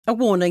A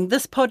warning,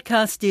 this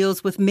podcast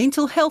deals with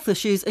mental health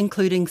issues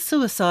including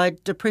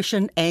suicide,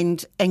 depression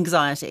and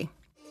anxiety.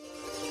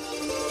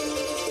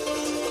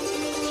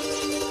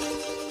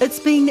 It's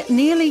been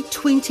nearly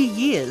 20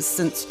 years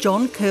since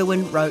John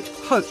Kirwan wrote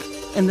Hope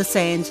in the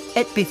Sand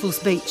at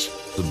Bethel's Beach.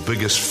 The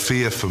biggest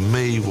fear for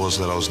me was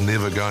that I was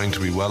never going to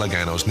be well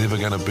again. I was never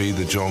going to be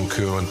the John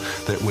Kirwan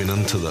that went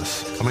into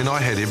this. I mean, I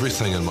had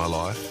everything in my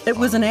life. It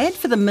was an ad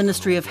for the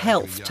Ministry of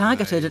Health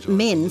targeted at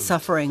men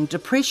suffering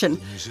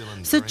depression.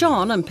 Sir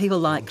John and people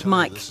like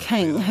Mike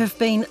King have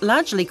been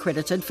largely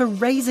credited for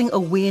raising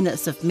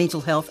awareness of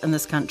mental health in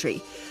this country.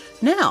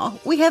 Now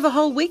we have a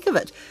whole week of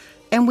it,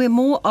 and we're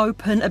more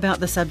open about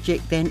the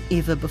subject than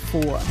ever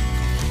before.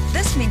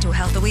 This Mental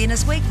Health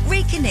Awareness Week,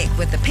 reconnect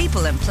with the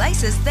people and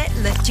places that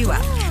lift you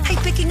up. Hei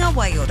piki ngā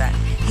waiora.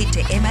 Head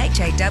to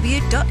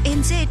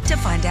mhaw.nz to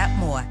find out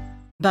more.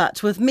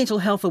 But with Mental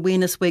Health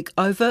Awareness Week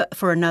over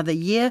for another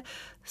year,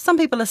 some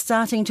people are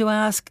starting to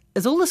ask,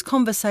 is all this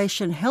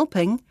conversation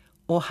helping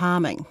or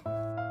harming?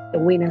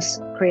 Awareness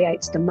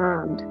creates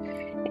demand,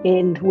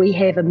 and we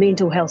have a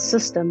mental health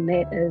system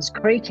that is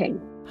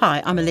creaking.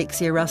 Hi, I'm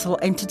Alexia Russell,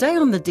 and today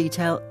on The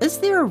Detail, is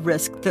there a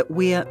risk that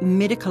we're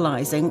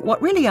medicalising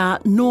what really are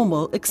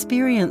normal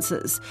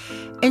experiences?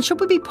 And should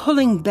we be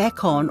pulling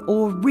back on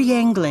or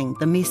re-angling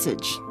the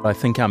message? I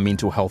think our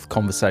mental health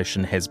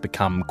conversation has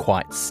become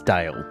quite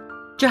stale.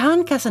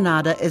 Jahan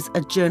Casanada is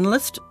a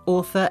journalist,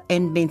 author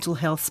and mental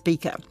health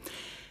speaker.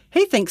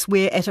 He thinks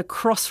we're at a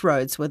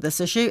crossroads with this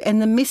issue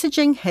and the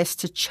messaging has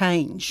to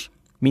change.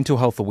 Mental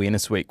Health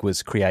Awareness Week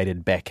was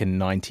created back in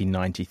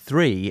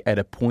 1993 at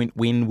a point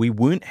when we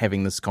weren't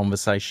having this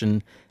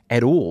conversation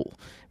at all.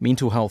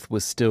 Mental health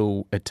was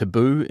still a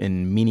taboo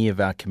in many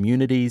of our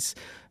communities.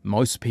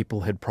 Most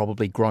people had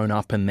probably grown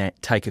up in that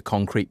take a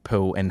concrete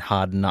pill and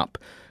harden up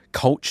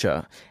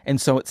culture. And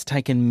so it's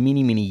taken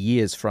many, many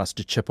years for us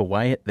to chip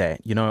away at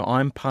that. You know,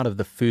 I'm part of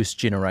the first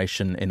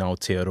generation in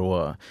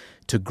Aotearoa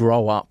to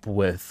grow up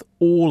with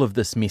all of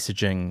this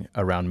messaging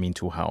around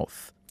mental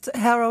health. So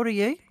how old are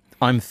you?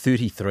 I'm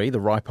 33, the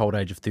ripe old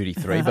age of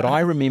 33, but I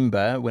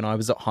remember when I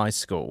was at high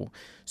school,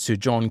 Sir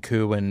John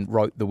Kirwan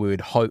wrote the word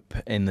hope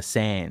in the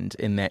sand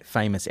in that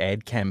famous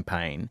ad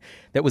campaign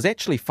that was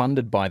actually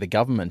funded by the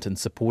government and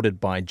supported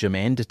by Jim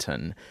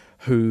Anderton,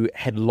 who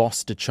had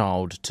lost a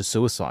child to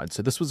suicide.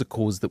 So this was a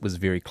cause that was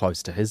very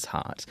close to his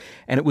heart.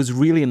 And it was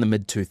really in the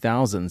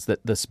mid-2000s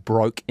that this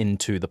broke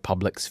into the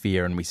public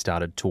sphere and we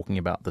started talking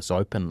about this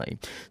openly.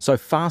 So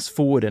fast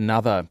forward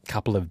another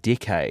couple of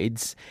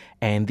decades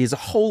and there's a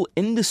whole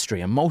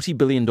industry, a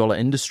multi-billion-dollar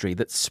industry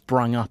that's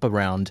sprung up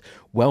around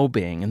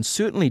well-being. And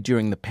certainly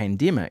during the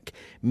pandemic,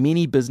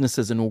 many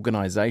businesses and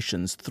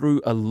organisations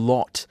threw a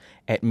lot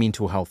at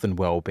mental health and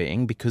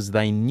well-being because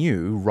they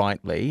knew,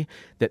 rightly,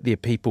 that their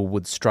people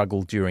would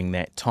struggle during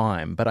that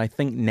time. But I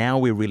think now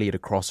we're really at a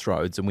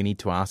crossroads and we need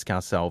to ask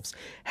ourselves,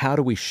 how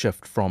do we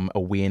shift from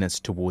awareness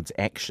towards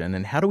action?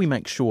 And how do we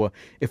make sure,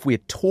 if we're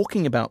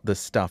talking about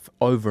this stuff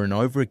over and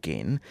over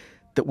again,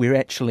 that we're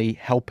actually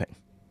helping?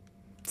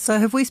 So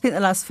have we spent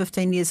the last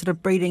 15 years sort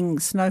of breeding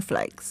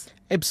snowflakes?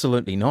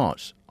 Absolutely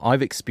not.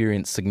 I've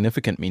experienced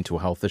significant mental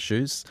health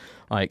issues.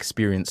 I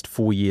experienced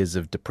 4 years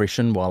of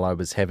depression while I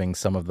was having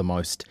some of the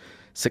most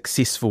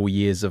successful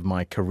years of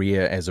my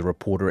career as a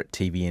reporter at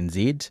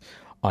TVNZ.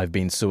 I've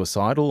been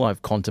suicidal,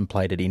 I've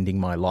contemplated ending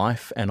my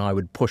life, and I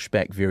would push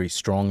back very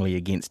strongly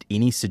against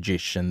any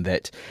suggestion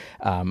that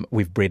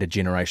we've bred a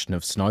generation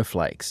of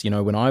snowflakes. You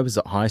know, when I was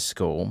at high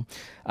school,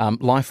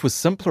 life was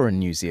simpler in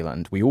New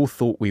Zealand. We all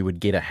thought we would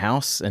get a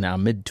house in our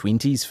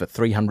mid-20s for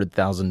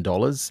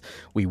 $300,000.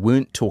 We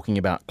weren't talking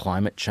about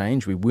climate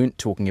change. We weren't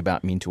talking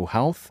about mental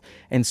health.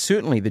 And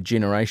certainly the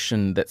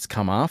generation that's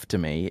come after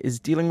me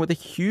is dealing with a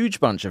huge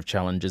bunch of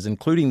challenges,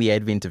 including the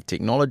advent of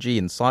technology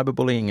and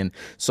cyberbullying and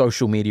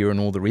social media and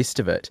all the rest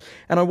of it.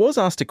 And I was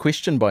asked a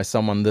question by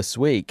someone this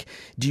week,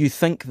 do you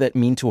think that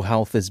mental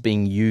health is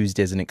being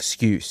used as an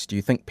excuse? Do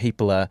you think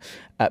people are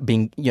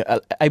being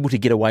able to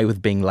get away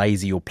with being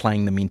lazy or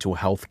playing the mental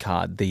health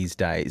card these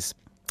days?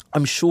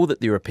 I'm sure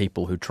that there are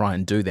people who try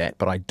and do that,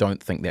 but I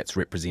don't think that's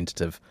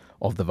representative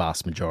of the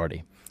vast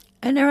majority.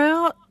 And are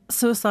our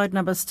suicide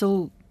numbers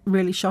still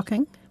really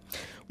shocking?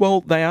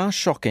 Well, they are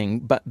shocking,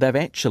 but they've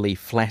actually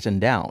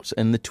flattened out.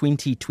 In the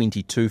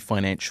 2022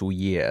 financial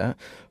year,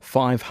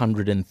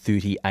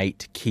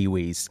 538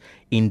 Kiwis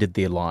ended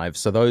their lives.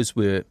 So those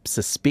were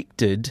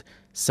suspected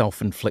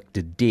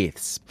self-inflicted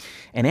deaths.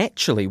 And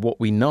actually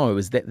what we know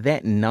is that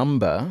that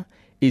number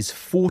is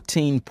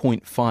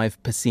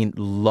 14.5%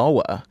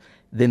 lower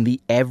than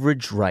the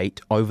average rate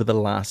over the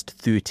last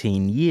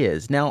 13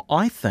 years. Now,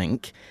 I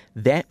think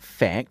that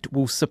fact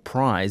will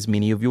surprise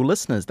many of your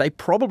listeners. They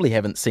probably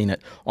haven't seen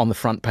it on the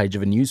front page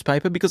of a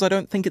newspaper because I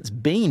don't think it's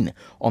been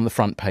on the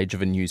front page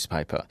of a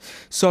newspaper.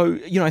 So,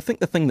 I think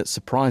the thing that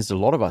surprised a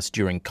lot of us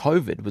during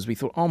COVID was we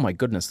thought, oh my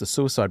goodness, the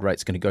suicide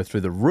rate's going to go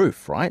through the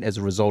roof, right, as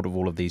a result of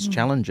all of these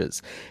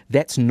challenges.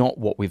 That's not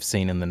what we've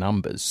seen in the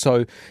numbers.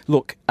 So,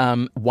 look,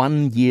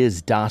 1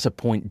 year's data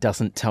point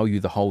doesn't tell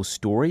you the whole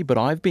story, but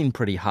I've been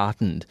pretty heartened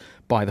heartened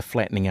by the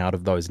flattening out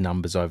of those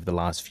numbers over the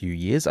last few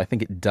years. I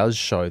think it does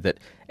show that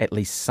at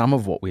least some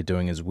of what we're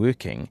doing is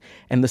working.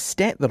 And the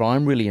stat that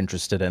I'm really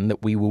interested in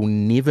that we will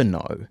never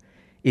know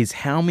is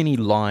how many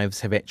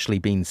lives have actually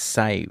been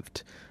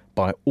saved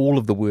by all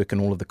of the work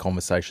and all of the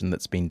conversation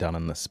that's been done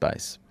in this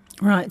space.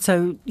 Right,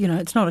 so,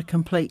 it's not a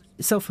complete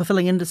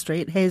self-fulfilling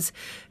industry. It has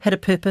had a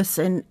purpose,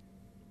 and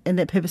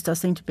that purpose does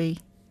seem to be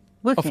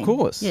working. Of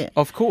course, yeah.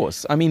 Of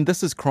course. I mean,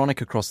 this is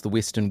chronic across the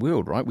Western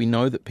world, right? We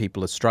know that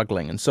people are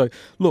struggling. And so,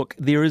 look,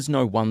 there is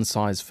no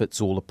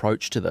one-size-fits-all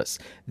approach to this.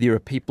 There are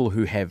people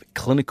who have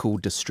clinical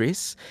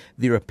distress.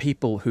 There are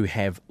people who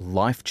have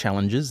life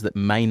challenges that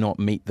may not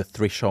meet the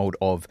threshold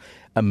of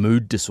a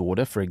mood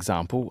disorder, for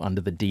example,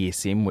 under the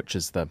DSM, which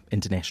is the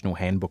International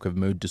Handbook of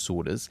Mood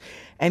Disorders.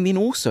 And then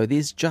also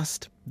there's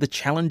just the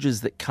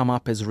challenges that come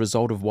up as a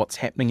result of what's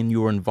happening in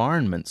your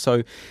environment.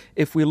 So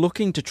if we're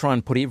looking to try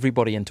and put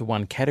everybody into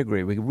one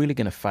category, we're really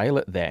going to fail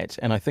at that.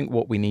 And I think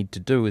what we need to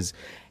do is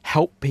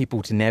help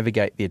people to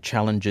navigate their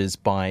challenges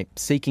by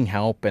seeking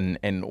help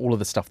and all of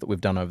the stuff that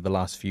we've done over the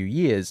last few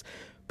years.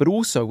 But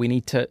also we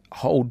need to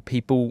hold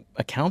people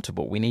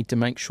accountable. We need to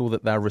make sure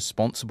that they're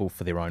responsible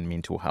for their own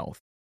mental health.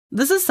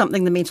 This is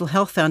something the Mental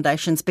Health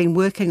Foundation's been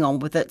working on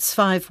with its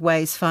 5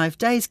 Ways, 5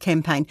 Days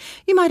campaign.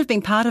 You might have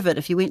been part of it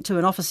if you went to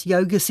an office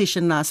yoga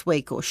session last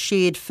week or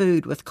shared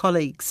food with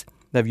colleagues.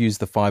 They've used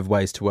the 5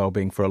 Ways to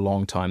Wellbeing for a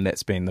long time.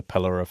 That's been the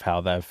pillar of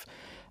how they've,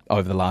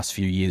 over the last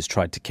few years,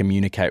 tried to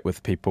communicate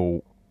with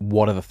people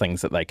what are the things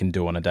that they can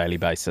do on a daily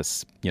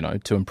basis,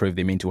 to improve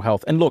their mental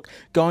health. And look,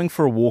 going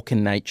for a walk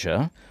in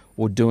nature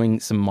or doing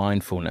some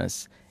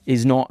mindfulness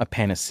is not a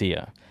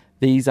panacea.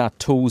 These are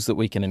tools that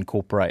we can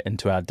incorporate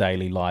into our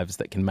daily lives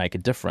that can make a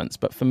difference.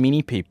 But for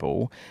many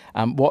people,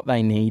 what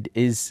they need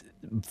is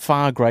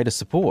far greater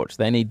support.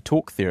 They need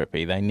talk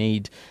therapy. They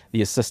need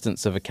the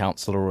assistance of a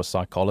counsellor or a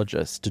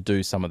psychologist to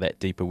do some of that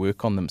deeper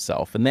work on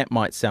themselves. And that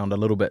might sound a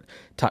little bit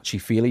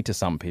touchy-feely to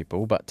some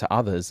people, but to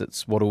others,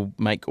 it's what will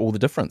make all the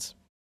difference.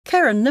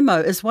 Karen Nimmo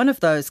is one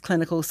of those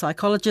clinical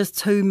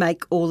psychologists who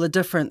make all the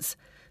difference.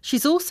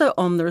 She's also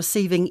on the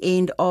receiving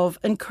end of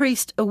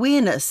increased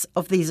awareness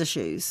of these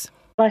issues.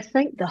 I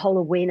think the whole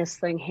awareness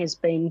thing has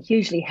been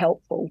hugely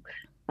helpful,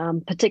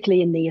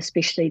 particularly in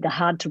especially the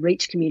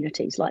hard-to-reach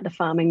communities like the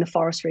farming, the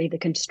forestry, the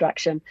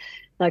construction.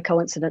 No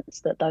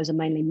coincidence that those are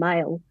mainly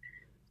male.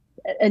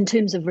 In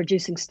terms of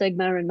reducing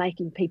stigma and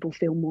making people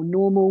feel more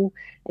normal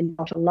and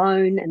not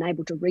alone and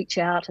able to reach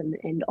out,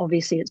 and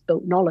obviously it's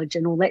built knowledge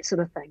and all that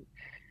sort of thing.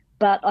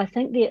 But I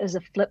think there is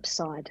a flip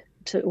side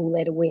to all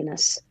that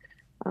awareness.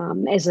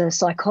 As a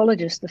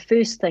psychologist, the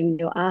first thing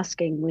you're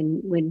asking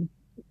when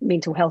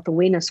Mental Health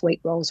Awareness Week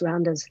rolls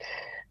around is,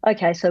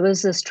 okay, so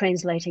is this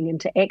translating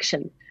into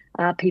action?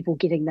 Are people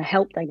getting the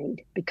help they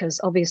need? Because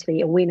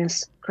obviously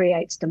awareness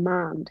creates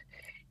demand.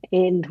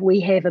 And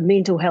we have a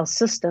mental health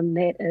system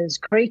that is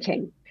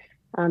creaking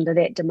under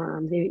that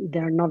demand.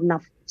 There are not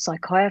enough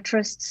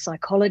psychiatrists,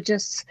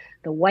 psychologists.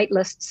 The wait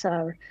lists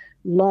are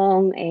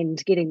long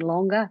and getting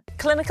longer.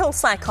 Clinical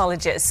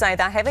psychologists say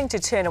they're having to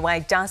turn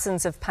away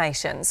dozens of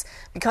patients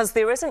because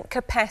there isn't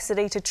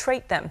capacity to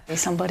treat them.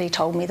 Somebody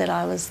told me that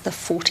I was the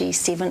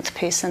 47th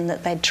person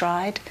that they'd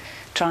trying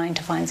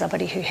to find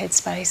somebody who had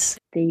space.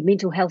 The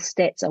mental health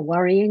stats are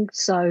worrying.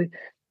 So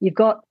you've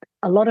got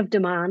a lot of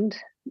demand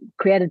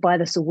created by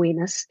this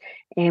awareness,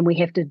 and we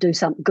have to do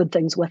some good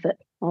things with it,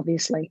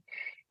 obviously.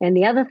 And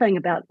the other thing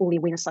about all the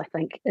awareness, I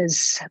think,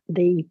 is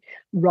the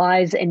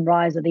rise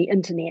of the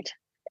internet.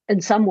 In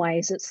some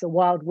ways, it's the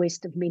Wild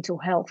West of mental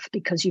health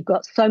because you've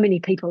got so many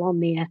people on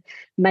there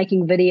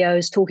making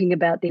videos, talking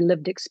about their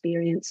lived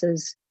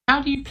experiences.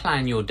 How do you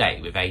plan your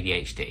day with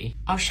ADHD?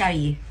 I'll show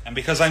you. And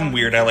because I'm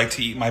weird, I like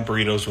to eat my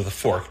burritos with a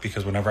fork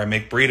because whenever I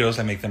make burritos,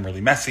 I make them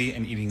really messy,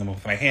 and eating them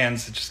with my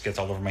hands, it just gets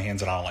all over my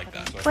hands, and I don't like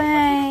that.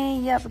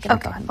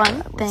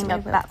 One thing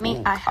about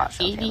me, I have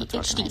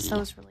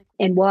ADHD.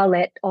 And while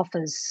that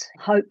offers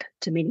hope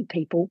to many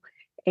people,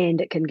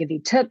 and it can give you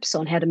tips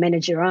on how to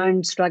manage your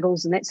own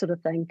struggles and that sort of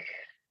thing,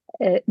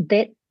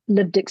 that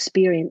lived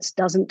experience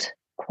doesn't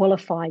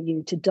qualify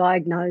you to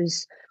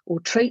diagnose or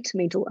treat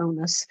mental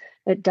illness.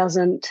 It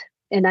doesn't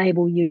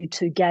enable you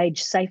to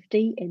gauge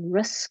safety and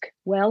risk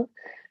well.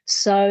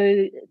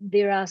 So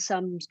there are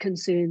some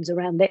concerns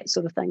around that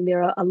sort of thing.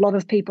 There are a lot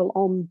of people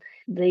on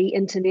the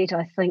internet,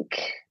 I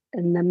think,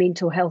 in the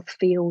mental health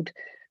field,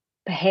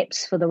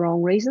 perhaps for the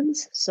wrong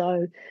reasons.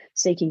 So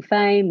seeking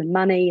fame and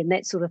money and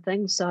that sort of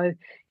thing. So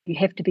you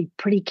have to be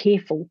pretty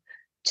careful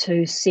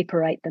to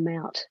separate them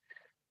out.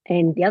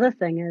 And the other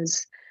thing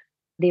is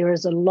there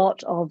is a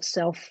lot of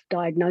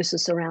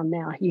self-diagnosis around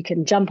now. You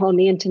can jump on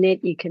the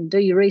internet, you can do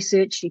your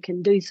research, you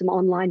can do some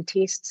online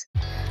tests.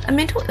 A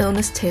mental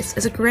illness test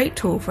is a great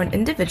tool for an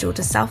individual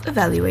to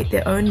self-evaluate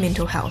their own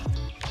mental health.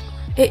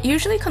 It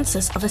usually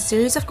consists of a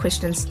series of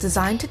questions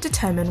designed to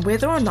determine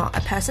whether or not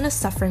a person is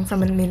suffering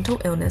from a mental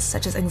illness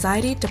such as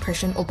anxiety,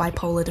 depression, or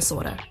bipolar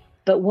disorder.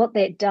 But what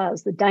that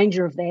does, the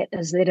danger of that,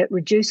 is that it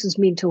reduces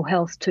mental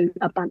health to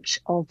a bunch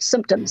of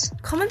symptoms.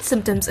 Common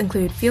symptoms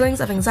include feelings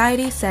of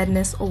anxiety,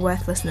 sadness, or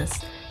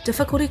worthlessness,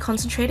 difficulty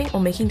concentrating or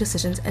making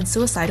decisions, and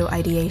suicidal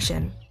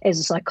ideation. As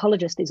a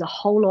psychologist, there's a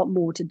whole lot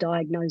more to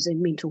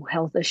diagnosing mental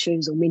health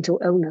issues or mental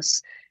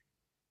illness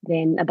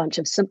than a bunch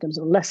of symptoms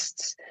or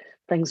lists.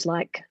 Things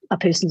like a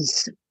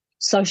person's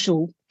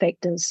social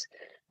factors,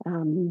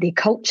 their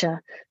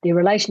culture, their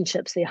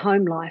relationships, their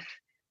home life,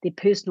 their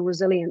personal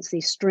resilience,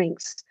 their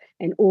strengths,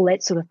 and all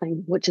that sort of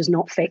thing, which is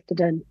not factored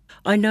in.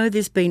 I know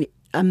there's been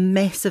a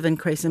massive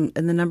increase in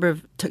the number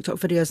of TikTok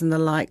videos and the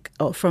like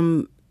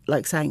from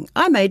like saying,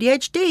 I'm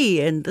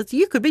ADHD and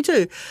you could be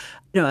too.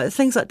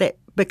 Things like that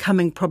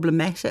becoming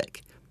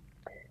problematic.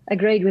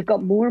 Agreed. We've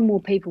got more and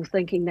more people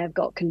thinking they've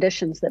got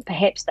conditions that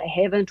perhaps they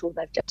haven't, or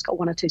they've just got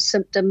one or two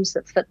symptoms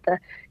that fit the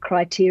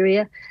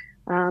criteria.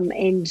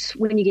 And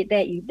when you get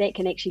that, that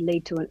can actually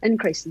lead to an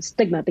increase in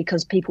stigma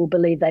because people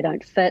believe they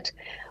don't fit.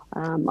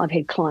 I've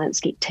had clients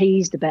get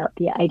teased about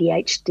their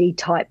ADHD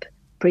type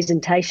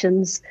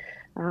presentations.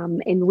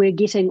 And we're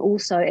getting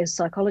also, as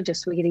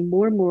psychologists, we're getting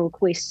more and more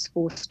requests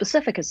for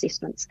specific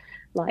assessments,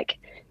 like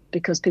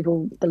because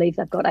people believe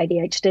they've got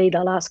ADHD,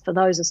 they'll ask for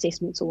those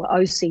assessments, or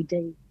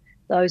OCD,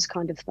 those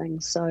kind of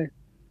things. So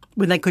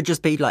when they could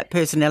just be like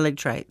personality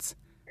traits.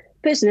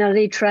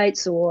 Personality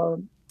traits, or,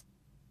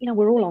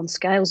 we're all on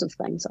scales of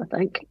things, I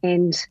think.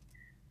 And,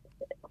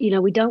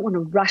 we don't want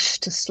to rush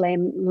to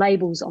slam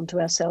labels onto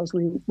ourselves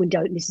when we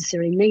don't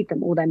necessarily need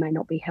them, or they may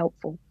not be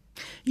helpful.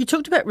 You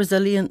talked about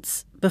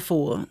resilience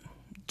before.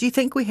 Do you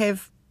think we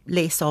have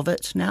less of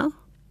it now?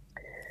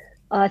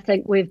 I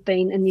think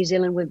in New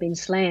Zealand, we've been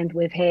slammed.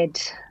 We've had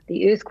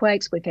the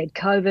earthquakes, we've had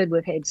COVID,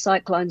 we've had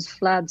cyclones,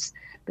 floods,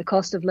 the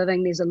cost of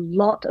living. There's a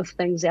lot of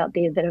things out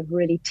there that have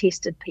really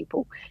tested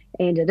people.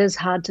 And it is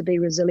hard to be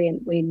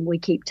resilient when we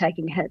keep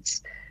taking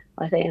hits.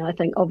 I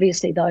think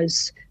obviously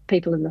those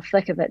people in the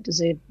thick of it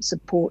deserve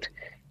support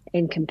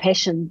and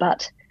compassion.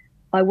 But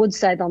I would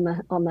say on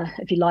the,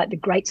 if you like, the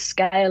great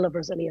scale of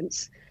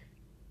resilience,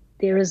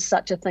 there is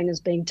such a thing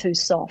as being too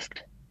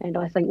soft. And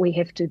I think we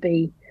have to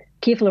be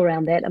careful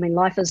around that. I mean,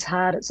 life is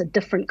hard. It's a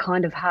different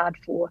kind of hard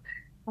for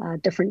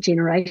different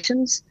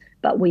generations,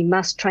 but we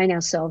must train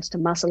ourselves to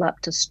muscle up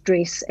to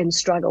stress and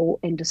struggle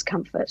and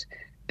discomfort,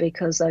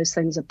 because those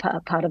things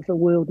are part of the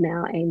world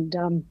now and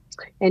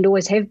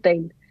always have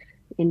been.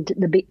 And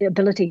the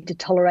ability to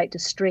tolerate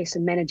distress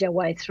and manage our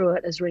way through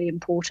it is really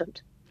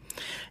important.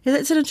 Yeah,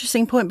 that's an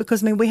interesting point,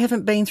 because we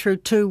haven't been through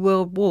 2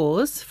 world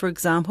wars, for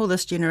example,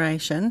 this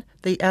generation,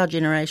 our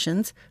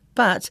generations,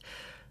 but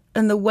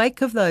in the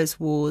wake of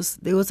those wars,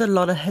 there was a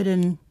lot of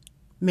hidden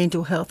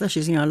mental health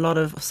issues. A lot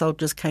of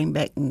soldiers came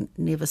back and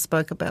never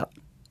spoke about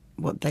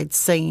what they'd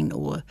seen,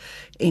 or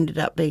ended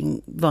up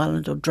being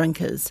violent or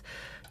drinkers.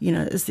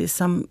 Is there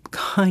some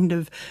kind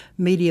of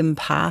medium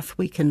path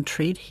we can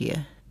tread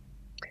here?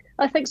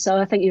 I think so.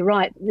 I think you're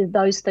right.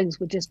 Those things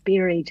were just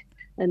buried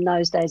in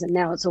those days, and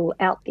now it's all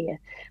out there.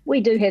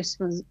 We do have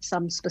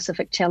some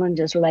specific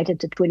challenges related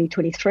to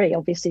 2023.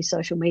 Obviously,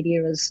 social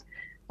media is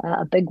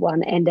a big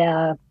one, and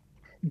our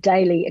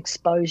daily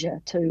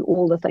exposure to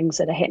all the things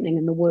that are happening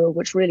in the world,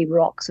 which really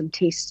rocks and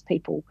tests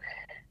people.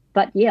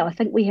 But yeah, I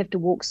think we have to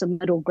walk some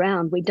middle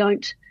ground. We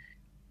don't,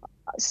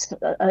 it's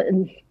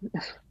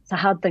a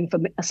hard thing for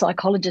a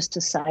psychologist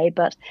to say,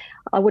 but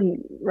I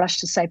wouldn't rush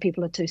to say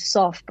people are too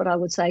soft, but I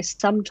would say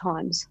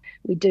sometimes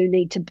we do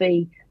need to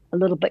be a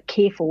little bit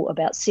careful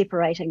about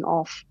separating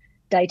off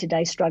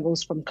day-to-day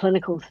struggles from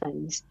clinical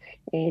things,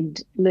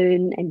 and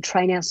learn and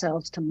train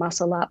ourselves to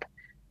muscle up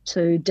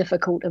to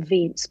difficult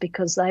events,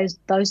 because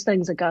those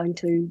things are going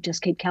to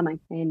just keep coming,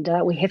 and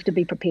we have to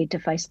be prepared to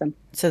face them.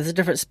 So there's a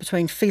difference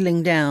between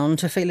feeling down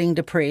to feeling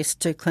depressed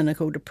to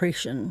clinical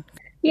depression.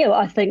 Yeah, well,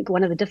 I think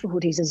one of the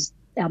difficulties is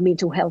our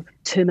mental health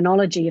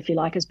terminology, if you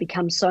like, has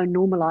become so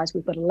normalised.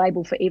 We've got a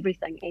label for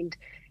everything, and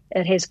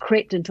it has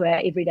crept into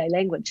our everyday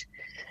language.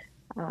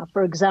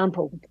 For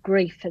example,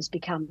 grief has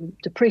become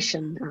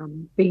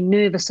depression. Being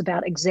nervous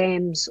about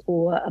exams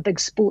or a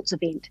big sports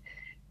event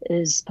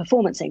is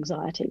performance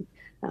anxiety.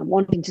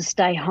 Wanting to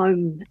stay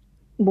home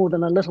more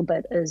than a little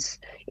bit is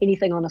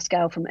anything on a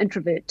scale from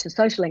introvert to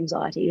social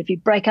anxiety. If you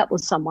break up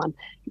with someone,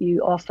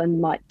 you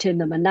often might term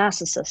them a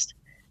narcissist.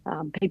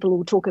 People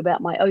will talk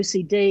about my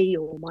OCD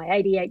or my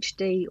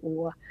ADHD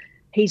or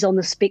he's on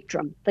the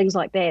spectrum. Things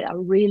like that are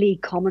really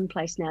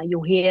commonplace now.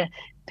 You'll hear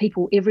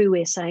people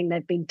everywhere saying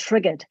they've been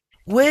triggered.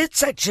 Words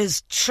such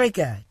as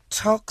trigger,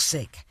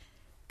 toxic,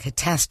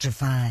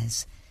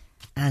 catastrophize,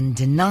 and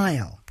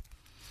denial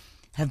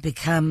have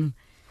become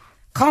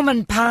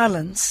common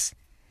parlance.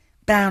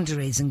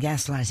 Boundaries and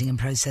gaslighting and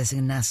processing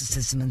and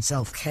narcissism and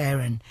self-care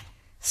and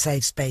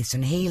safe space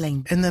and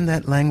healing. And then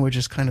that language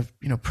is kind of,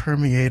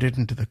 permeated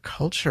into the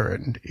culture.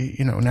 And,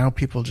 now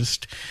people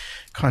just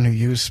kind of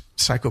use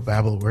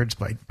psychobabble words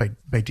by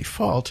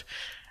default.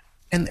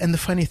 And the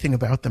funny thing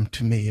about them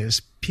to me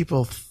is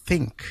people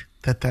think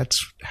that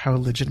that's how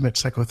legitimate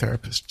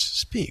psychotherapists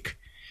speak.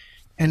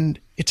 And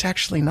it's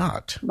actually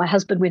not. My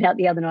husband went out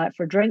the other night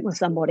for a drink with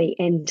somebody,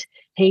 and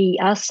he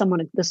asked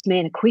this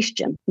man a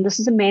question. And this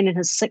is a man in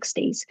his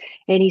 60s.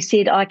 And he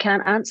said, I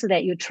can't answer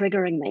that. You're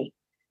triggering me,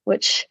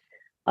 which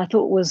I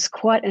thought was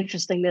quite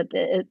interesting that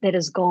that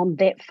has gone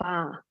that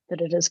far,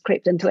 that it has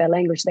crept into our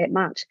language that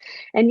much.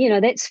 And,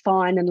 that's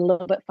fine and a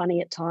little bit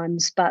funny at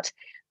times, but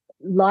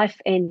life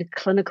and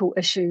clinical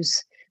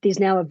issues, there's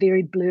now a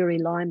very blurry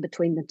line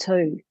between the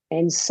two.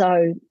 And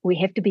so we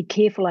have to be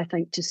careful, I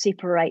think, to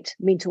separate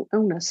mental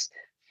illness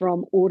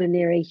from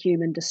ordinary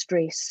human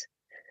distress.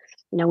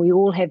 We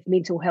all have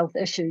mental health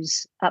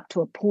issues up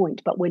to a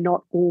point, but we're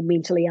not all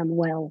mentally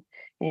unwell.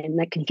 And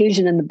the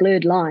confusion and the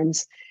blurred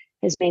lines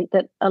has meant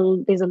that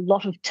there's a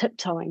lot of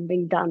tiptoeing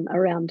being done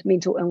around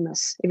mental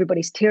illness.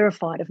 Everybody's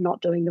terrified of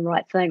not doing the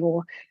right thing,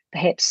 or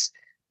perhaps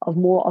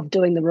of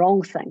doing the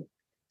wrong thing.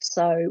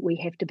 So we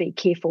have to be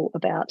careful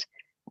about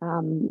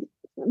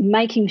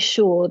making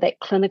sure that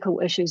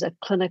clinical issues are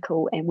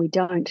clinical, and we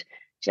don't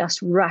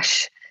just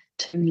rush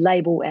to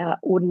label our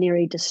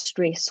ordinary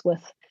distress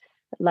with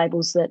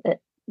labels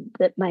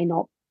that may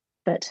not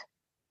fit.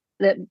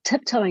 That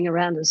tiptoeing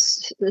around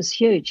is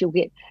huge. You'll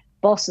get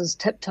bosses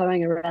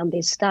tiptoeing around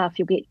their staff.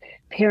 You'll get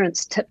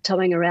parents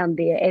tiptoeing around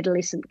their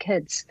adolescent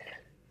kids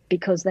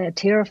because they're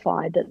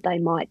terrified that they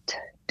might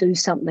do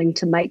something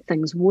to make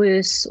things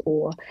worse,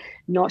 or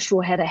not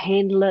sure how to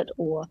handle it,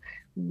 or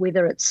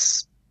whether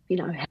it's,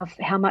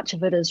 how much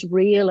of it is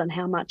real and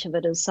how much of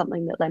it is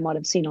something that they might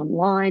have seen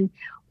online,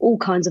 all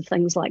kinds of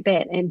things like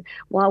that. And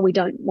while we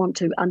don't want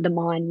to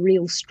undermine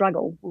real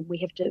struggle, we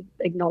have to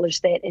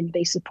acknowledge that and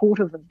be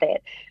supportive of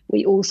that.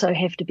 We also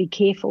have to be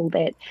careful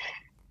that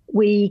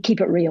we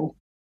keep it real.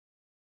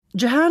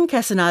 Jahan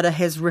Casanada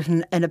has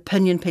written an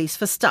opinion piece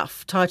for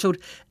Stuff titled,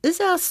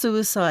 "Is Our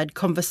Suicide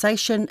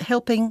Conversation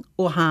Helping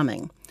or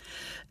Harming?"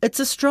 It's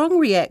a strong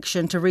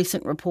reaction to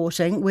recent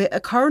reporting where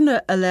a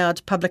coroner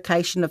allowed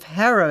publication of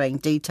harrowing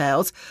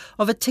details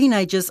of a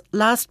teenager's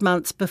last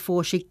months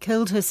before she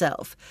killed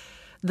herself.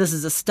 This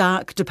is a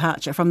stark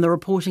departure from the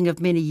reporting of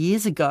many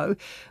years ago,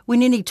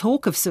 when any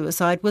talk of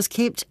suicide was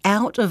kept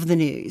out of the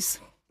news.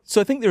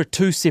 So I think there are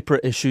two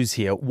separate issues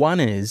here. One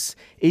is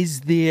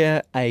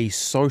there a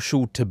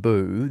social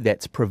taboo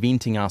that's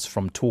preventing us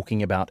from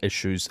talking about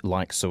issues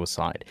like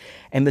suicide?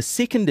 And the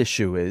second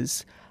issue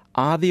is,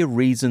 are there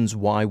reasons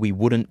why we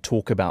wouldn't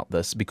talk about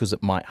this because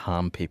it might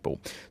harm people?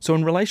 So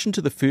in relation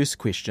to the first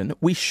question,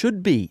 we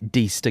should be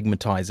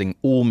destigmatising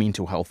all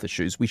mental health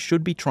issues. We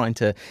should be trying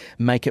to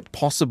make it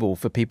possible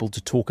for people to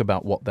talk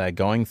about what they're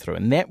going through,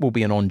 and that will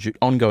be an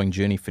ongoing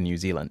journey for New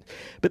Zealand.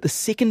 But the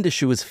second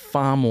issue is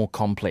far more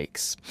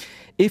complex.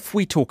 If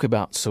we talk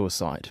about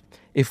suicide,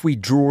 if we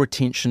draw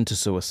attention to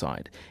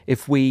suicide,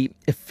 if we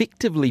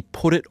effectively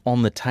put it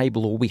on the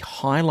table or we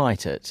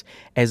highlight it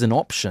as an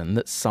option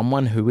that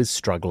someone who is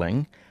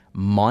struggling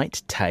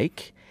might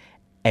take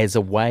as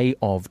a way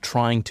of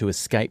trying to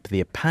escape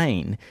their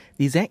pain,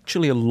 there's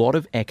actually a lot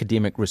of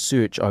academic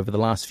research over the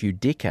last few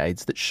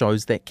decades that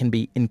shows that can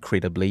be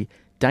incredibly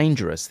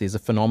dangerous. There's a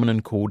phenomenon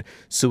called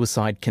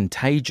suicide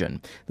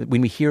contagion, that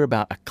when we hear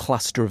about a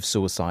cluster of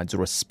suicides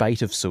or a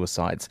spate of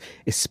suicides,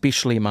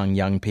 especially among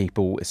young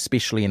people,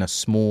 especially in a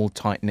small,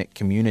 tight-knit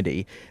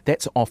community,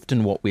 that's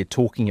often what we're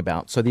talking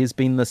about. So there's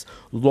been this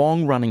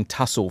long-running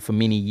tussle for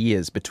many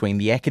years between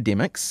the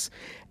academics,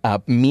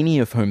 many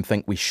of whom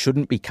think we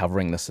shouldn't be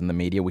covering this in the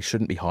media, we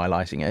shouldn't be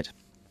highlighting it,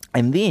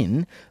 and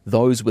then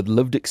those with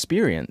lived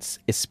experience,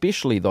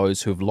 especially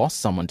those who have lost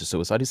someone to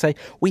suicide, who say,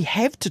 we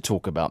have to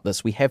talk about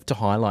this, we have to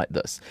highlight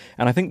this.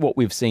 And I think what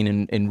we've seen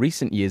in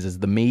recent years is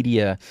the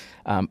media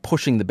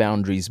pushing the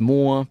boundaries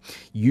more,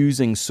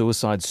 using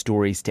suicide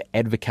stories to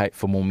advocate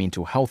for more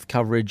mental health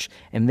coverage.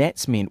 And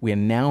that's meant we're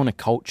now in a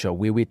culture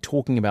where we're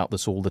talking about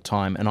this all the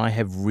time. And I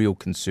have real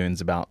concerns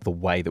about the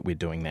way that we're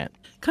doing that.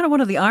 Kind of one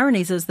of the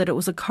ironies is that it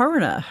was a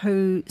coroner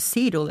who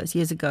said all those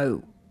years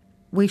ago,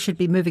 we should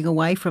be moving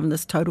away from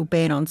this total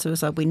ban on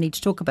suicide. We need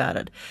to talk about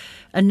it.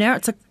 And now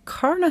it's a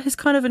coroner who's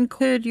kind of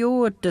incurred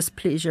your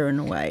displeasure in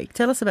a way.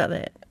 Tell us about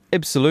that.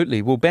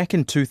 Absolutely. Well, back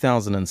in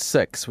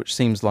 2006, which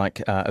seems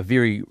like a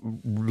very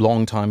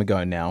long time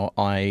ago now,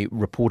 I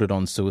reported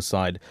on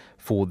suicide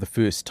for the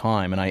first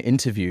time, and I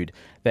interviewed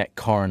that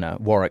coroner,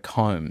 Warwick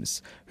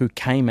Holmes, who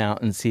came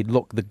out and said,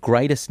 look, the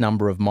greatest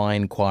number of my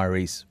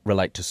inquiries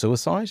relate to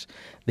suicide.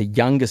 The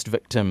youngest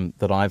victim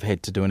that I've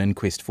had to do an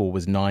inquest for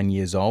was 9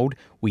 years old.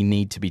 We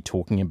need to be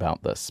talking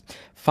about this.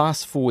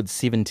 Fast forward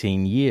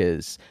 17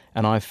 years,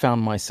 and I've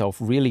found myself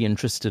really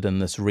interested in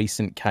this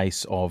recent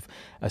case of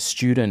a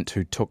student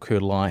who took her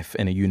life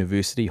in a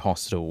university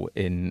hostel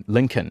in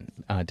Lincoln,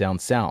 down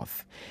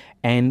south.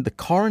 And the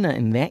coroner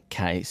in that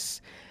case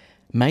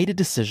made a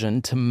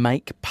decision to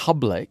make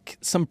public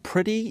some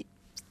pretty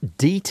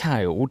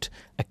detailed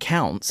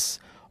accounts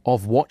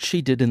of what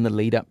she did in the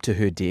lead up to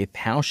her death,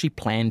 how she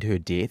planned her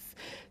death,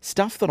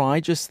 stuff that I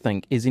just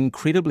think is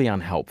incredibly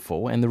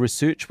unhelpful, and the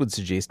research would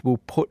suggest will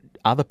put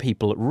other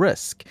people at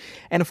risk.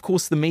 And of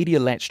course the media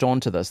latched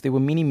onto this. There were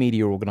many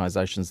media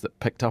organisations that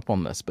picked up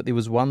on this, but there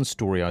was one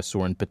story I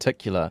saw in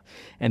particular,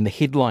 and the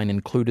headline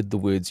included the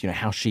words,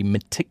 how she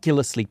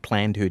meticulously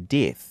planned her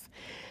death.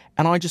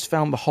 And I just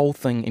found the whole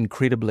thing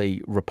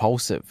incredibly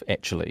repulsive,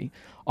 actually.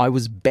 I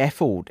was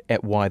baffled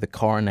at why the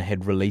coroner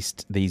had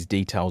released these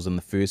details in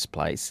the first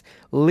place,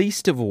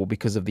 least of all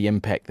because of the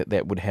impact that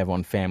that would have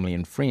on family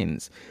and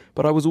friends.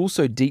 But I was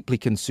also deeply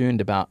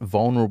concerned about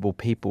vulnerable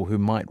people who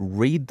might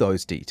read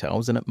those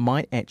details and it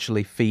might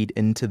actually feed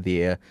into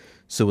their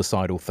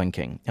suicidal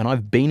thinking. And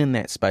I've been in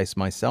that space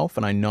myself,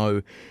 and I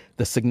know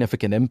the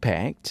significant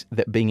impact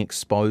that being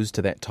exposed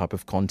to that type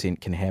of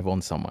content can have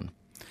on someone.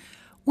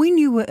 When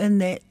you were in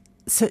that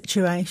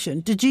situation,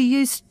 did you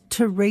used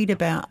to read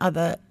about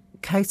other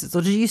cases,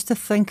 or did you used to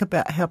think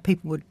about how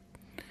people would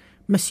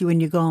miss you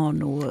when you're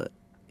gone? Or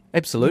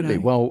Absolutely.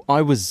 Well,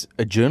 I was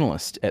a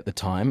journalist at the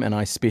time, and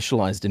I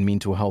specialised in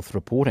mental health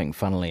reporting,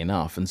 funnily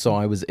enough. And so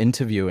I was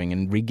interviewing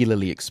and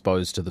regularly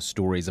exposed to the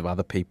stories of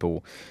other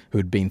people who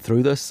had been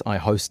through this. I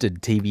hosted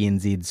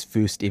TVNZ's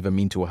first ever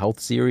mental health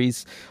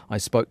series. I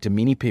spoke to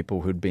many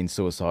people who'd been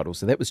suicidal,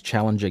 so that was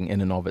challenging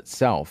in and of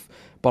itself.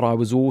 But I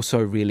was also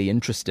really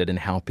interested in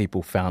how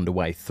people found a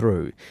way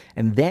through.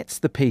 And that's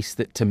the piece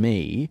that, to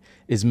me,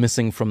 is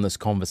missing from this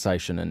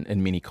conversation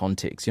in many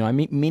contexts. I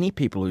meet many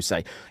people who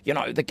say,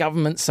 the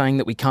government's saying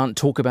that we can't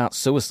talk about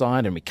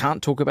suicide and we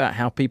can't talk about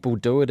how people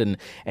do it,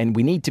 and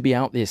we need to be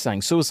out there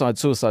saying suicide,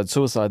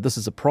 this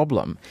is a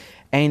problem.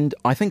 And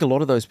I think a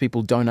lot of those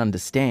people don't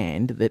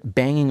understand that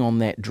banging on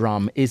that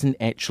drum isn't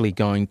actually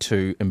going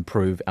to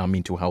improve our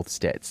mental health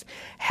stats.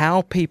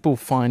 How people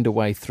find a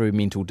way through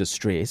mental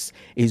distress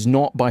is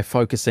not by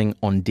focusing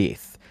on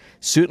death.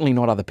 Certainly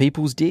not other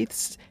people's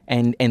deaths,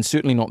 and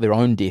certainly not their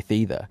own death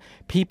either.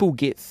 People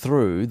get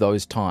through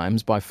those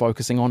times by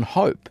focusing on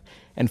hope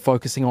and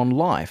focusing on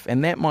life.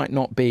 And that might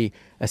not be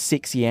a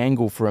sexy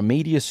angle for a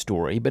media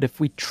story, but if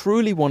we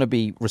truly want to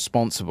be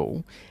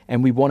responsible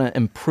and we want to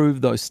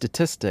improve those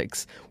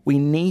statistics, we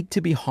need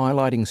to be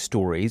highlighting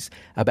stories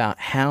about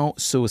how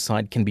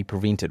suicide can be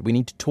prevented. We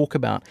need to talk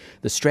about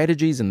the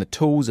strategies and the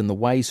tools and the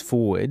ways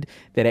forward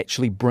that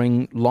actually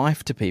bring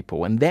life to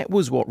people. And that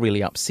was what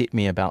really upset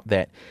me about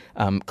that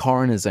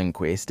coroner's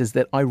inquest, is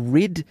that I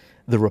read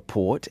the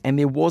report and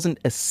there wasn't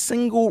a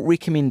single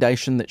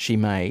recommendation that she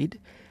made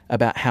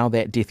about how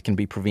that death can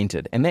be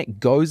prevented. And that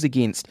goes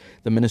against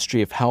the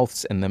Ministry of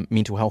Health's and the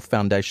Mental Health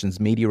Foundation's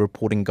media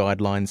reporting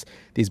guidelines.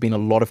 There's been a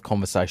lot of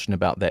conversation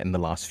about that in the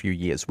last few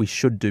years. We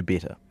should do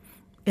better.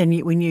 And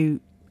yet we knew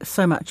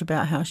so much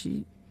about how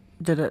she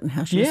did it and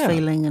how she was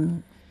feeling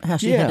and how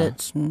she hid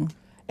it.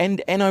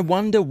 And I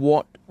wonder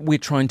what we're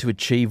trying to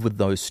achieve with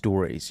those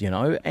stories,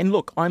 And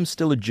look, I'm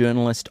still a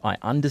journalist. I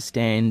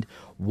understand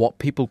what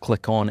people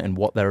click on and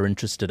what they're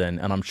interested in.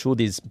 And I'm sure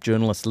there's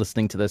journalists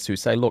listening to this who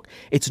say, look,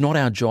 it's not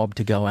our job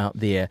to go out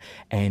there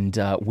and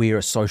wear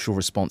a social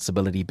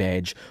responsibility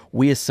badge.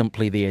 We're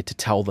simply there to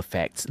tell the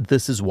facts.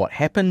 This is what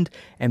happened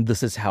and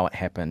this is how it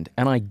happened.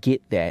 And I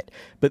get that.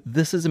 But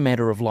this is a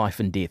matter of life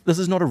and death. This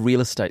is not a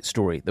real estate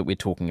story that we're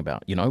talking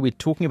about. We're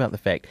talking about the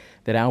fact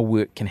that our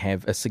work can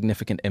have a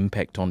significant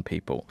impact on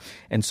people.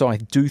 And so I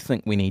do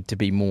think we need to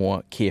be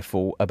more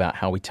careful about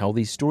how we tell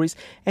these stories.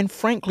 And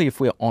frankly, if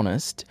we're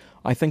honest,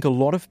 I think a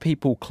lot of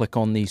people click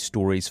on these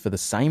stories for the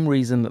same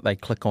reason that they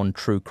click on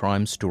true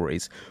crime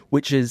stories,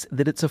 which is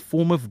that it's a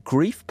form of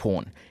grief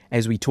porn,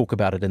 as we talk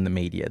about it in the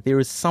media. There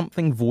is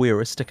something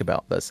voyeuristic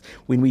about this.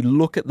 When we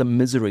look at the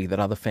misery that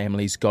other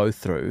families go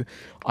through,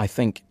 I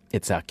think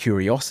it's our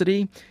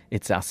curiosity,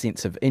 it's our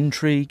sense of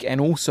intrigue, and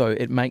also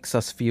it makes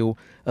us feel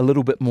a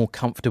little bit more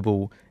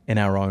comfortable in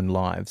our own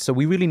lives. So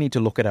we really need to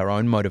look at our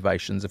own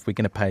motivations if we're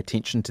going to pay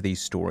attention to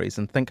these stories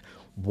and think,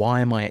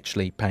 why am I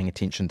actually paying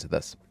attention to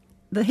this?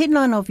 The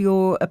headline of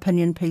your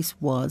opinion piece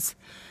was,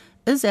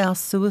 is our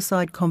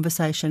suicide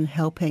conversation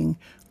helping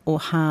or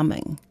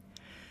harming?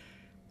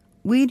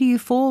 Where do you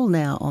fall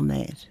now on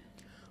that?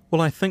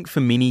 Well, I think for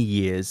many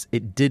years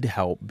it did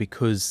help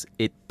because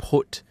it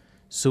put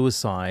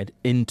suicide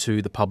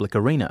into the public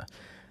arena.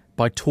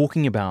 By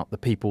talking about the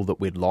people that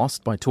we'd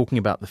lost, by talking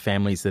about the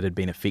families that had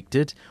been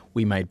affected,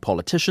 we made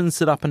politicians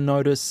sit up and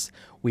notice,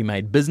 we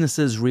made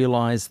businesses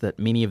realise that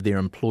many of their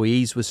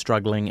employees were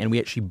struggling, and we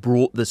actually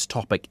brought this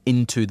topic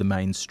into the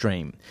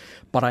mainstream.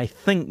 But I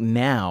think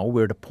now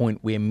we're at a point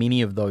where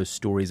many of those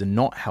stories are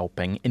not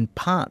helping, in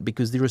part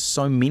because there are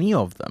so many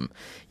of them.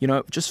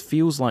 It just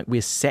feels like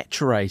we're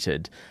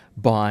saturated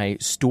by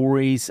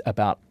stories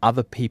about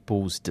other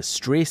people's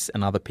distress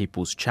and other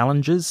people's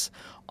challenges.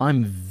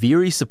 I'm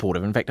very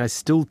supportive. In fact, I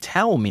still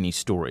tell many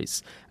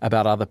stories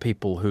about other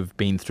people who've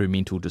been through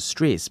mental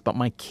distress. But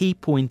my key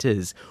point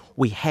is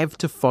we have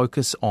to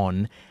focus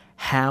on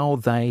how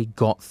they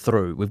got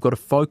through. We've got to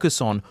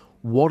focus on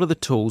what are the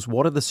tools,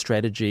 what are the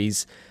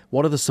strategies,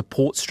 what are the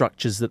support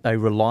structures that they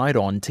relied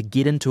on to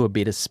get into a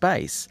better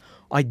space.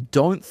 I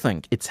don't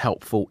think it's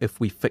helpful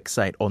if we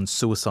fixate on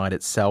suicide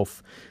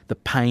itself, the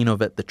pain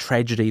of it, the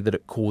tragedy that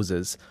it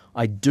causes.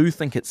 I do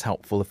think it's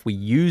helpful if we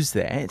use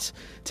that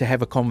to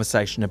have a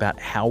conversation about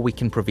how we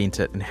can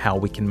prevent it and how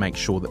we can make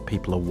sure that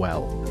people are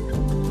well.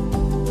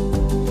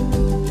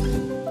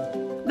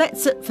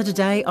 That's it for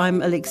today.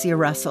 I'm Alexia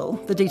Russell.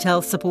 The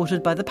details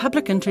supported by the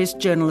Public Interest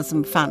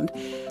Journalism Fund.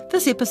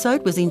 This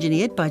episode was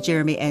engineered by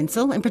Jeremy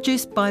Ansell and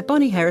produced by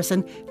Bonnie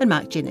Harrison and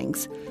Mark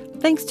Jennings.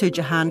 Thanks to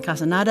Jahan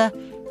Casanada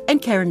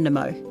and Karen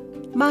Nimmo.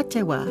 Mā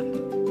te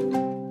wā.